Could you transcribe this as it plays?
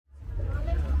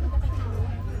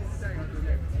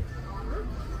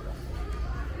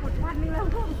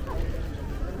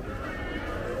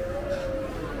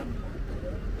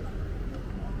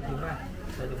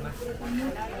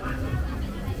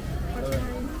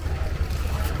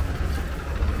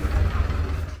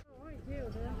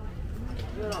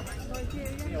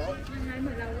ยังไงเห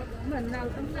มือนเรา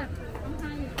ต้องแบบต้องใ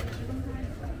ห้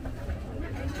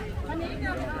วันนี้เร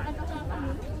าเอาแอลกอฮอล์ฝั่ง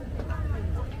นี้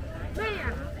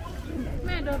แ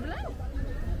ม่โดนแล้ว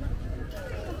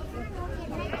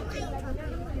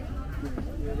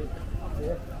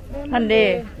อันเด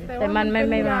แต่มันไ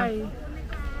ม่มา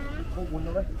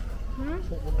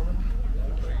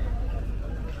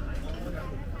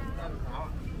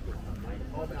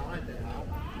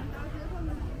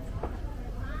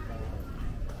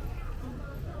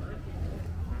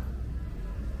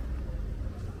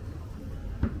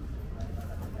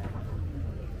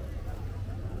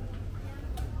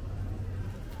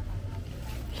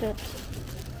เชิด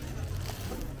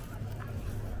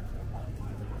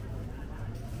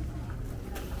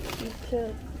เชิ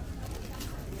ด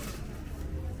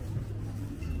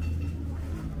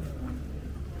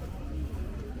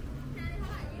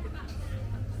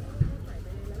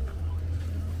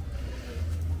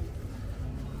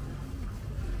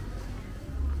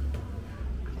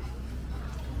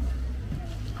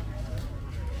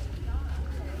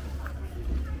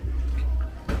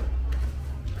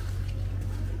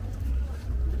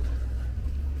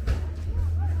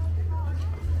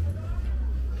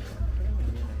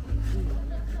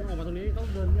ต้อง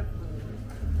เดินเนี่ย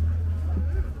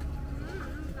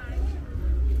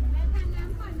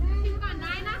ชิมก่อนไ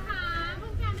ด้นะคะเพิ่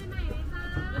งแกะใหม่ๆเลยจ้า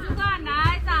ชิมก่อนได้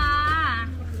จ้า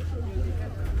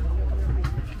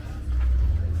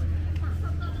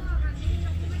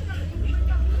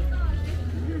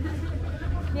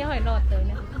นี่หอยหลอดเลยเ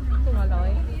นี่ยถุงละ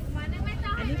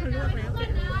100อันนี้เขาลวกแล้ว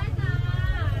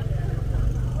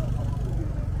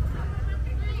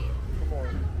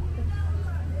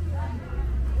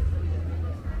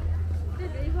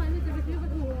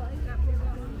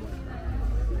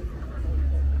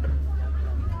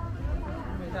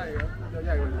ให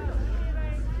ญ่กว่านี้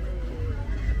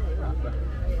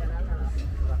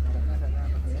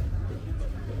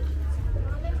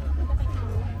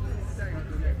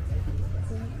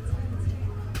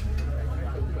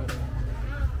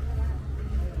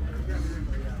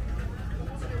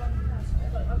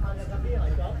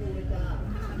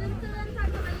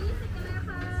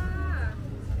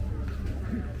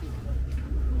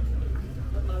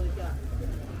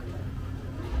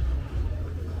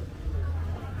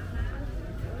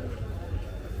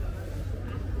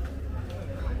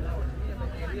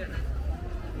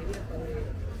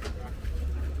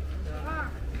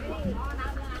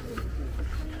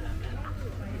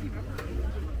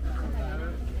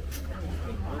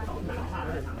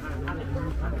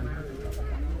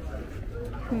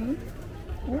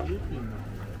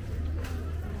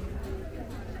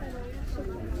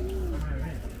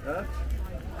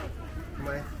ทำไ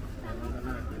ม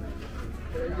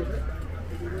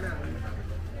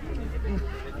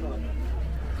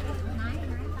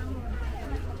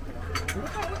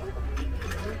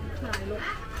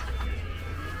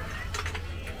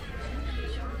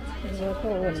เดี๋ยวตั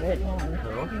วอื่นเวทงาน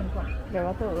เดี๋ยว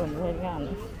ว่าตัวอื่นเวทงาน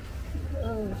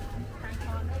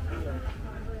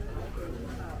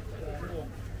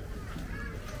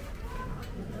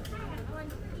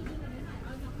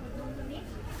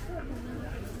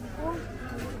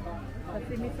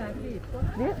มีสายปีด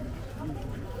เนี่ย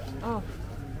อ๋อ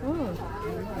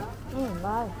บ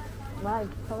าย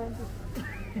เข้าไป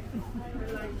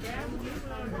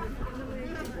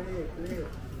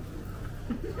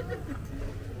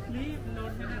รีบล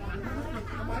ดนะ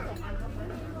เอามา2 อัน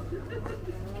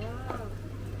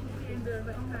เองเดินไป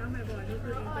ห้องน้ำบ่อยๆนี่คื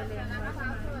อเองไปเรียนมาใช่ไ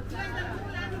หมเพื่อนจะพู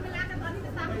ดแล้วที่เป็นร้านแต่ตอนที่จ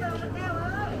ะซ้ำเติมแก้วน่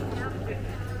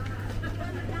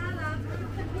ารัก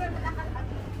เพื่อนน่ารัก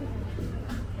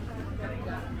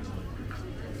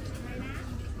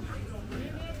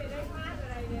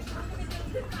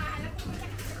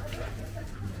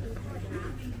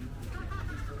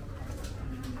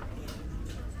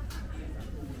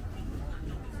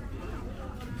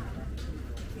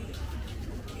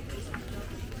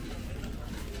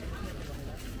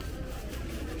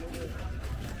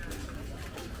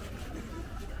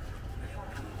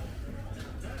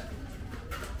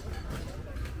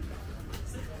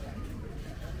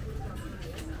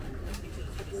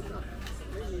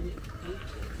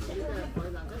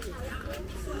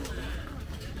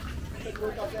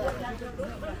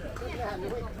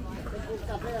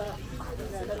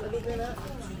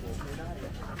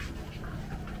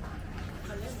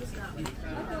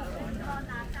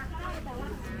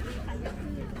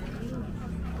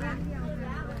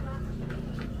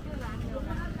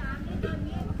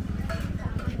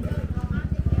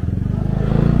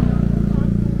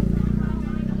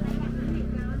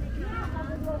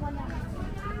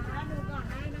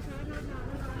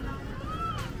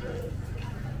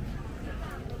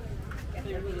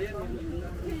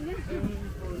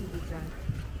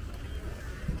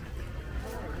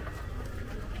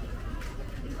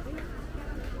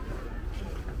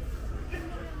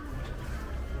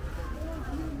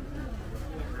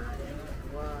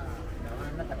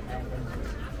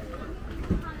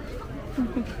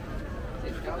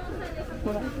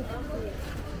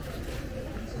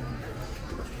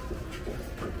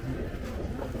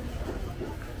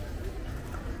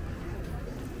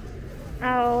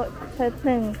ซตห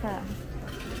นึ่งค่ะ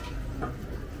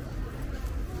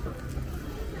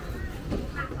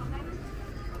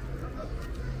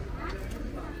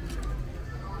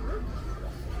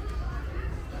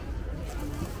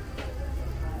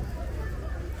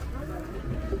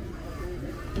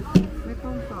ไม่ต้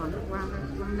องสอนวาง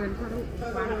เงินเขาลูก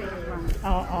วางเลยวาง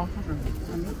อ๋อค่ะ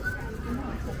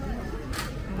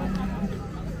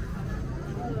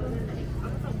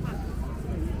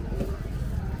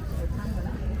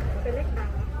เป็นเลขตัง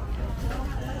ค์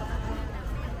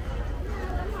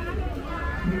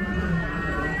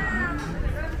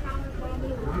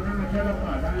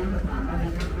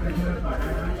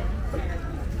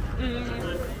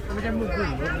ไม่ใช่มือขึ้น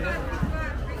รถนี้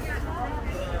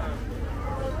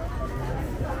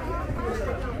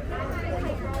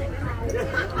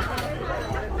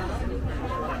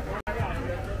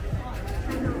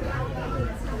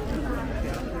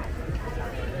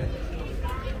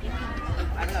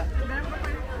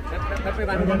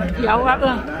เดี๋ยวครับเร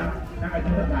า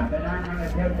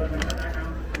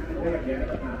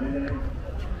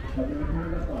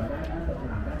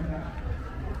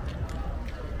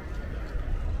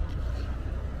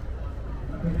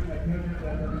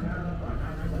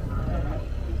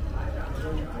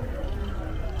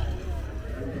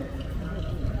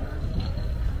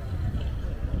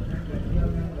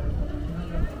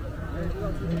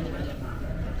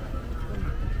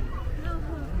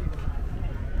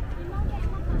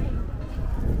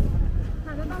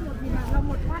ห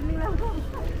มดวันนี้แล้ว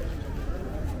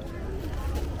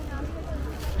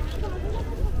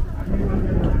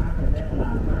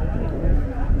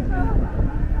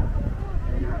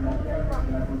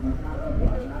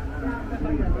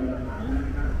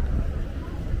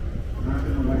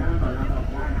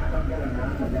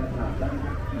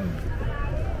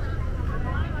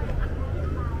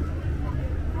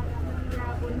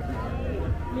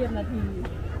เรียบนาที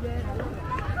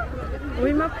อุ้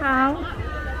ยมะพร้าว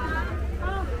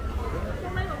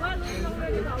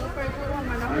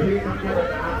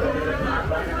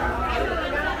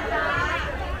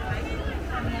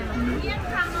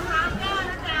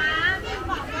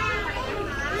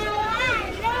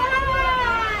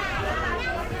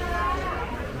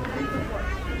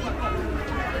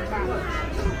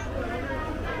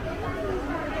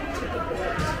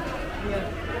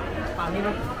ป่านนี้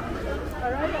มั้ย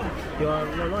เดี๋ยวเร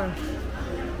า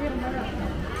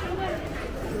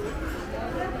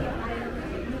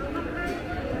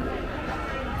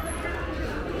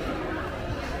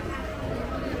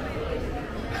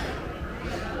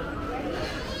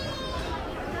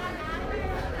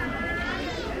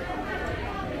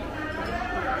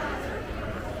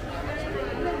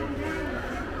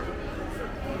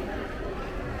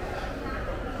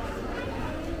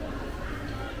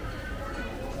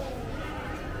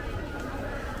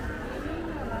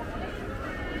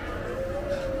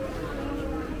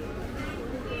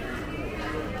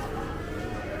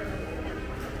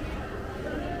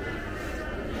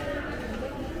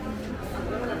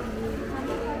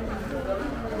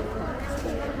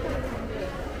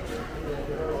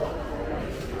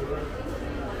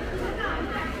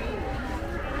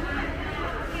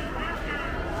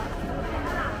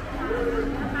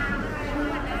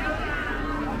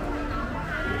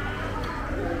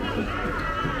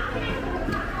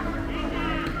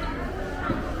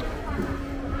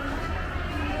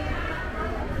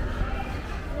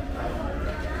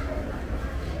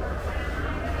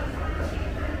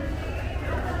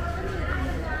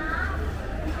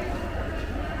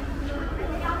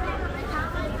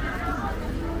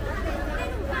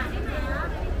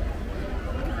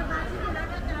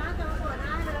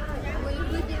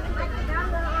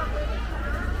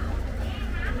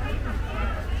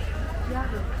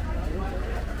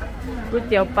ก๋วย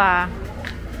เตี๋ยวปลา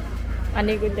อัน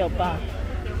นี้ก๋วยเตี๋ยวปลา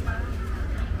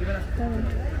กินไหมล่ะ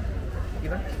กิน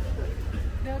ไหม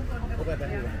โอเคไป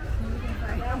เ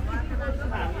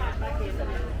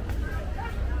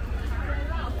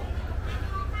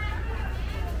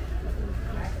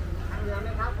รือไหม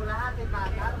ครับคนละ50 บาท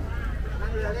ครับนั่ง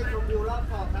เรือได้ชมวิวรอบ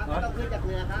เกาะครับไม่ต้องขึ้นจากเ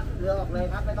รือครับเรือออกเลย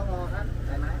ครับไม่ต้องรอครับไ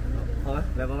ด้ไหมพอไหม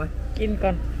ได้ไหมกินก่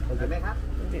อนโอเคไหมครับ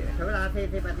ใช้เวลา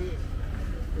40 นาที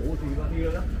โอ้40 นาทีเล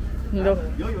ยนะเยอะ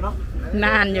อยู่เนาะน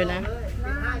านอยู่นะ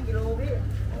15 กิโลพี่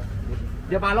เ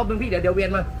ดี๋ยวมารอบนึงพี่เดี๋ยวเวียน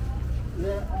มาเรื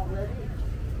อออกเลยพี่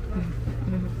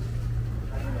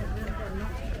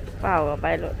เปล่าก็ไป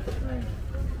รถ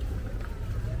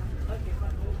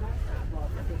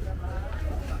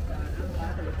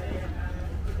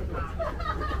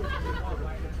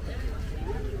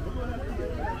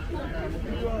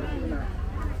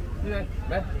นี่ไง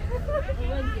ไป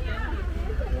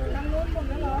นั่งรถหมด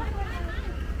แล้วเหรอ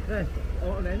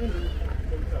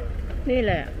นี่แ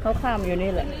หละเขาข้ามอยู่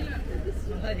นี่แหละ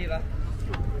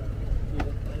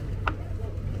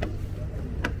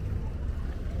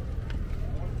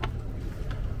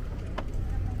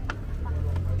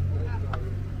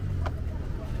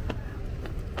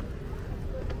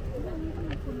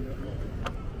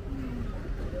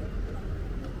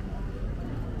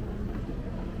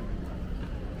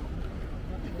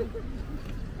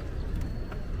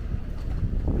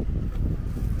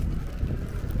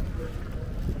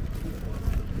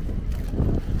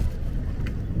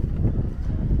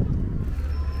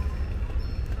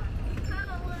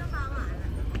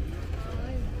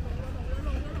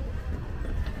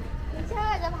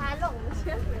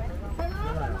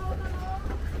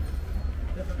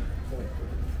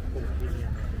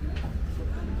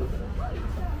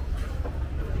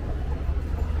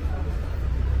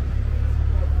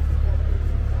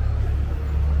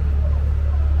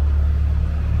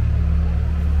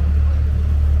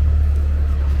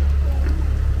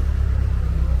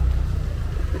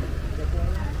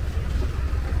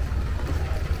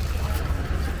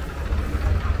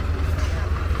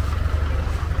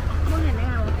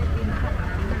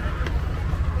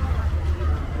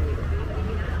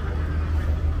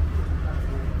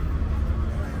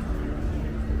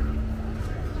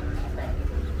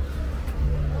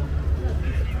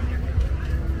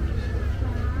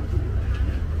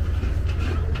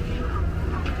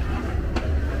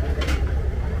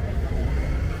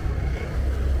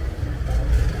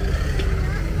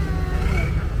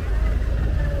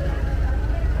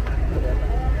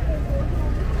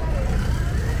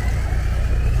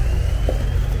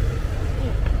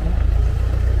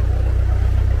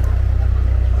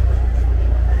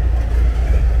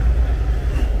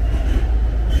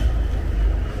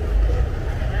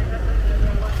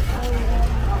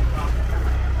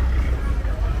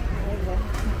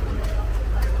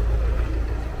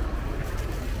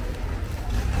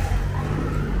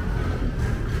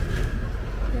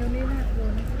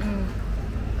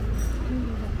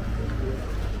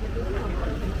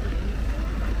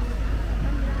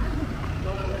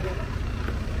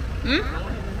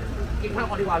กินข้าว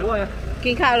ก่อนดีกว่าด้วยกิ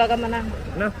นข้าวแล้วก็มานั่ง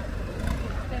นะ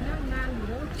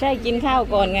ใช่กินข้าว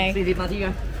ก่อนไง40 นาทีไง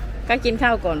ก็กินข้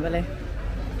าวก่อนไปเลย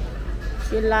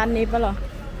กินร้านนี้ปะหรอ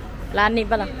ร้านนี้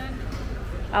ปะหรอ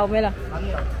เอาไหมล่ะ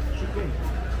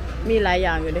มีหลายอ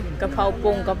ย่างอยู่ดิกะเพราป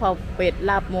รุงกะเพราเป็ด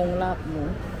ลาบหมู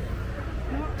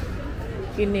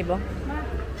กินนี่ปะ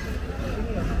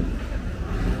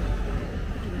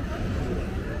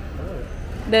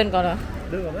เดินก่อนเหรอ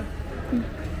เดินก่อนไหม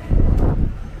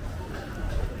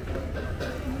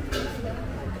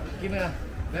กินไหมล่ะ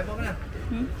แบบบอกนะ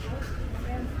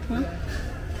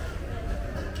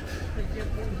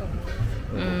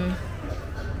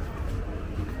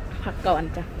พักก่อน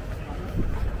จ้ะ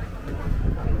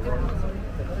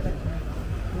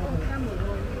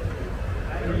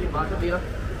มาชุดดีแล้ว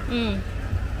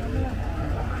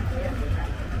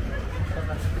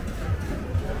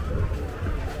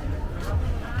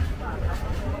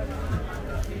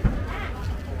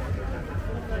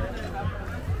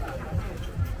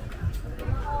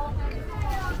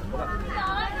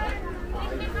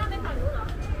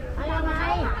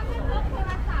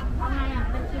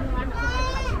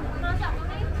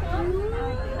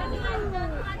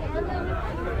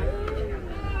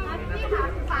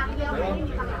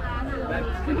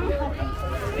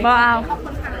บ่เอา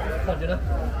หมดอยู่นะ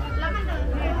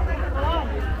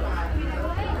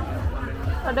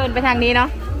เราเดินไปทางนี้เนาะ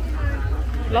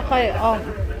แล้วค่อยอ้อม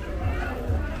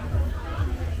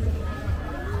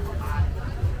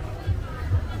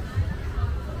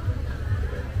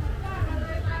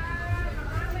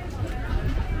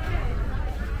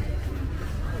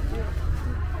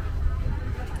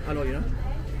อร่อยอยู่นะ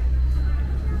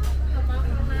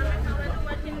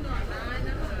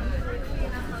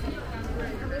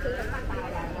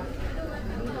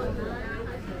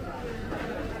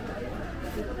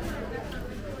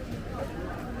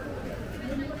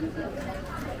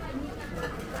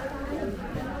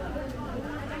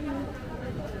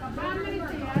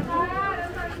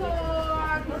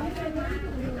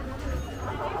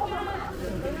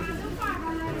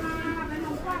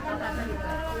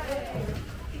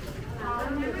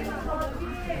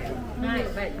ได้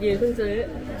แบบยืนเพิ่งซื้อ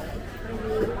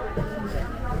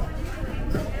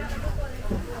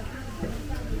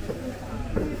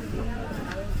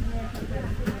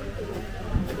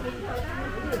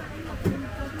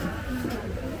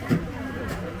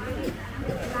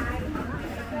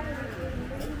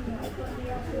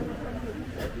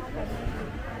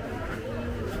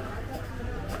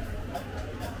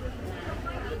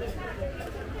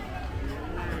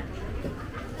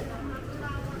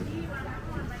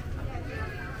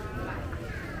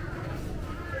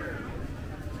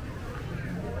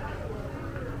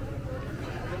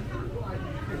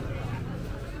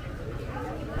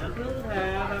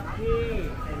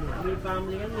ฟาร์ม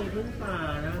เลี้ยงมีพึ่งป่า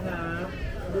นะครับ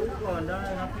ดูก่อนได้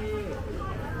ครับพี่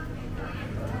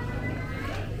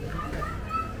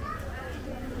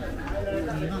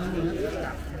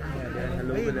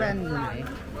ไม่แป้นอยู่ไหน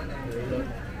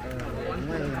ไ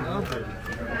ม่เนาะ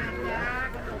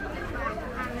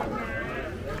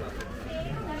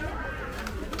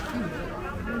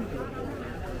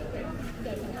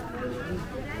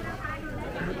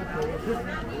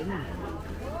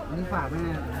นี่ฝากแ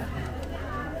ม่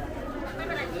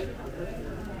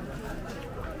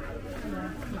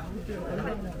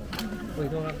คุย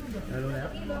โทรครับรู้แล้ว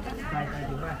ใคร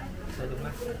ถึงป่ะใครถึงป่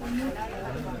ะ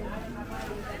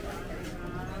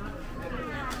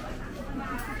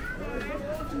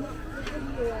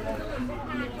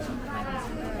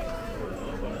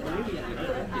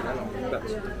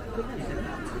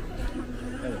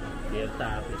เดี๋ยวต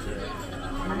าไปเจอ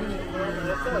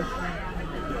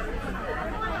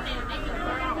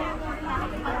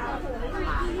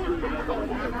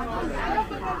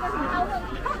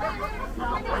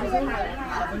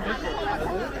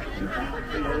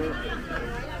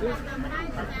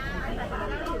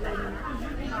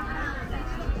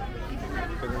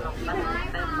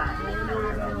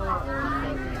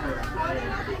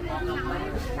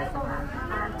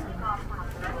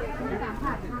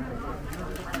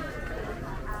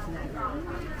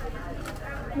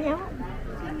เนี่ย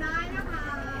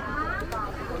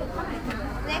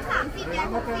เล็ก30ใหญ่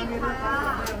60ค่ะ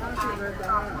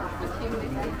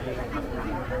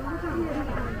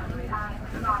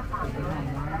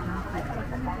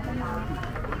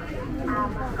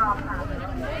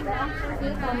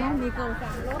ตอนนี้มีกองฝา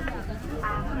กรถ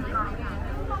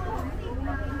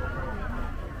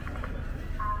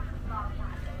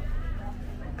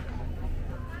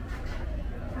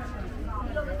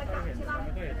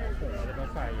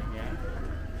ใส่อย่างเงี้ย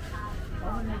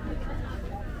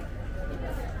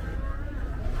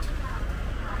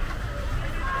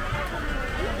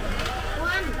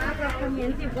วันเราเห็น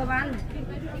10 กว่าวัน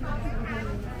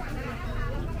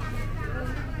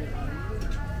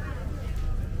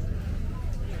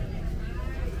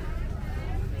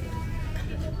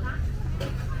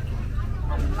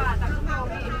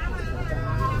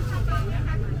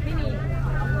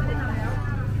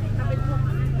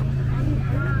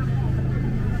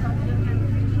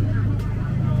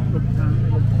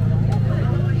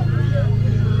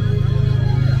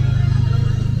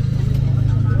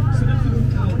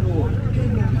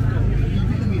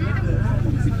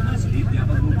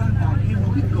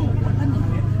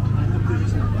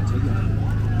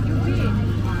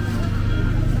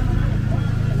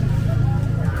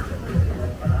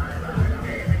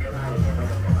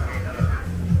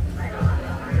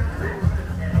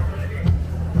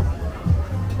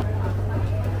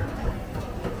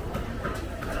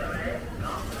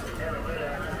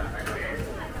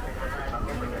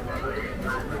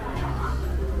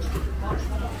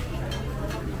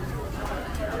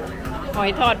หอ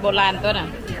ยทอดโบราณตัวน่ะ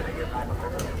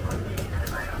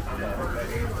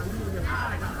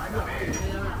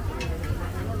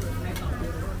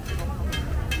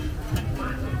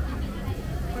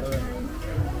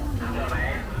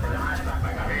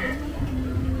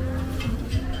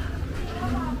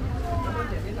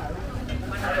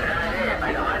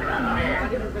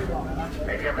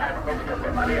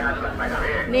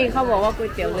นี่เขาบอกว่าก๋วย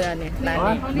เตี๋ยวเรือเนี่ยร้าน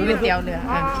นี้ก๋วยเตี๋ยวเรือ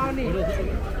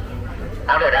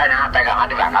นั่งเรือได้นะไปกับอา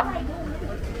ดีกว่าครับ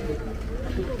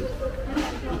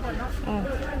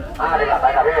ดีกว่าไป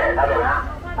กับพี่นั่งเรือนะ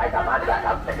ไปกับอาดีกว่าค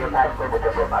รับแต่ที่ใต้คุยบุตร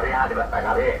บุตรมาพี่ดีกว่าไป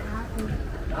กับพี่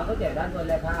เอาเขาแจกด้านบน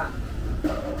เลยค่ะ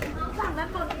สั่งด้าน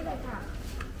บนนี่เลยค่ะ